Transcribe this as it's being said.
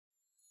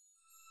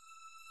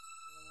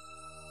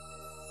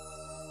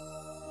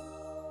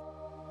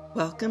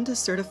Welcome to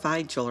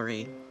Certified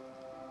Jewelry.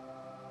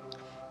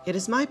 It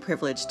is my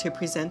privilege to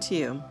present to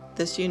you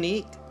this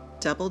unique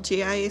double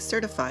GIA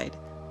certified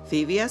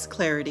VVS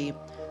Clarity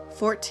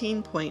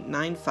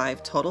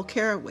 14.95 total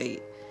carat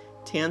weight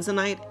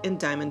Tanzanite and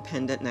diamond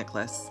pendant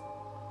necklace.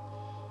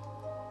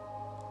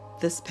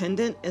 This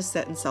pendant is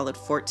set in solid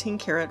 14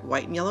 karat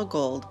white and yellow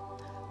gold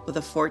with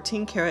a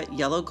 14 karat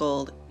yellow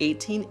gold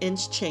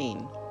 18-inch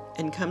chain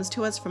and comes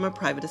to us from a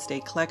private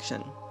estate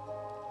collection.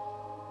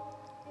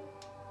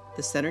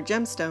 The center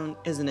gemstone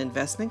is an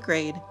investment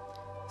grade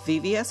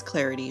VVS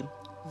Clarity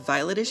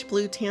Violetish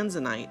Blue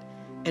Tanzanite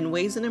and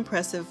weighs an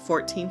impressive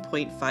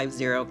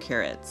 14.50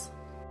 carats.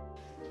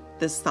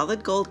 This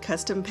solid gold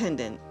custom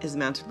pendant is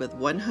mounted with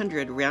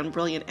 100 round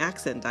brilliant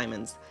accent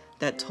diamonds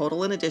that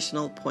total an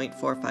additional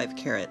 0.45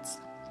 carats.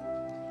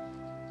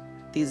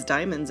 These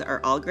diamonds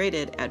are all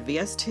graded at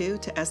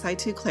VS2 to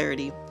Si2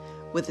 clarity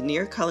with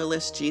near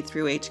colorless G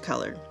through H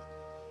color.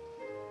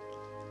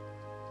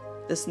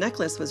 This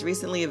necklace was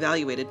recently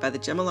evaluated by the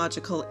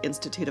Gemological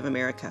Institute of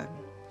America.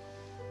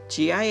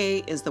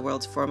 GIA is the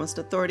world's foremost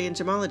authority in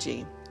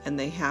gemology, and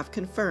they have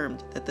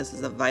confirmed that this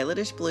is a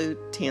violetish blue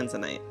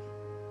Tanzanite.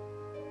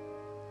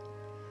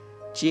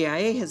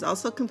 GIA has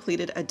also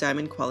completed a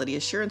diamond quality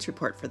assurance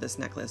report for this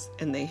necklace,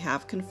 and they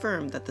have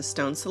confirmed that the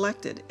stone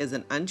selected is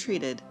an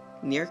untreated,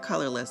 near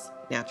colorless,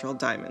 natural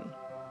diamond.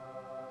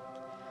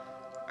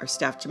 Our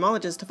staff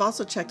gemologists have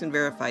also checked and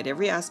verified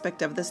every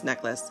aspect of this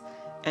necklace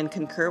and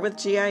concur with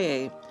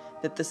GIA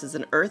that this is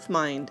an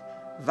earth-mined,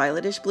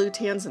 violetish blue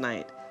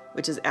Tanzanite,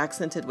 which is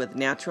accented with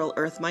natural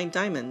earth-mined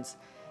diamonds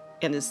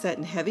and is set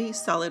in heavy,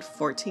 solid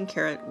 14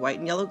 karat white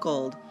and yellow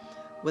gold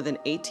with an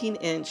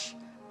 18-inch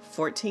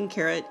 14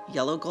 karat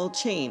yellow gold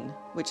chain,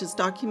 which is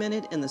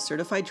documented in the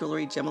Certified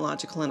Jewelry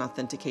Gemological and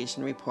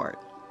Authentication Report.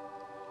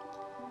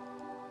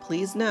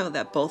 Please know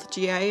that both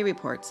GIA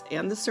reports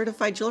and the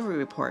Certified Jewelry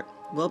Report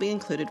will be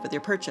included with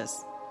your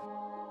purchase.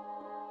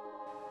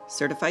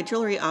 Certified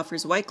Jewelry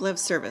offers white glove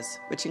service,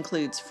 which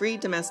includes free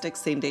domestic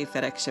same-day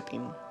FedEx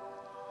shipping.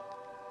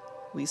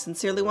 We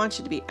sincerely want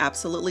you to be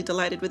absolutely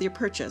delighted with your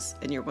purchase,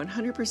 and your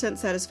 100%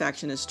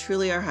 satisfaction is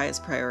truly our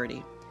highest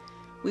priority.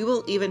 We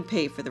will even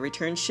pay for the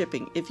return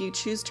shipping if you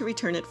choose to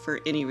return it for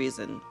any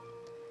reason.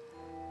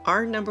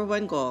 Our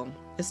 #1 goal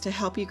is to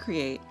help you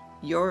create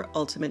your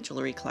ultimate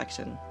jewelry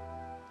collection.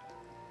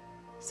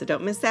 So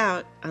don't miss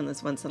out on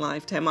this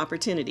once-in-a-lifetime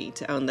opportunity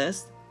to own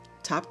this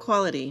top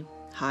quality,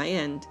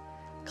 high-end,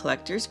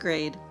 collector's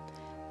grade,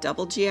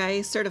 double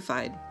GIA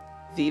certified,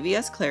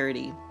 VVS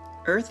Clarity,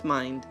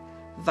 earth-mined,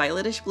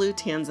 violetish blue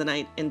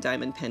Tanzanite and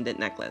diamond pendant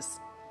necklace.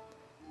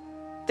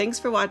 Thanks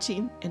for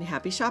watching and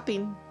happy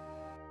shopping!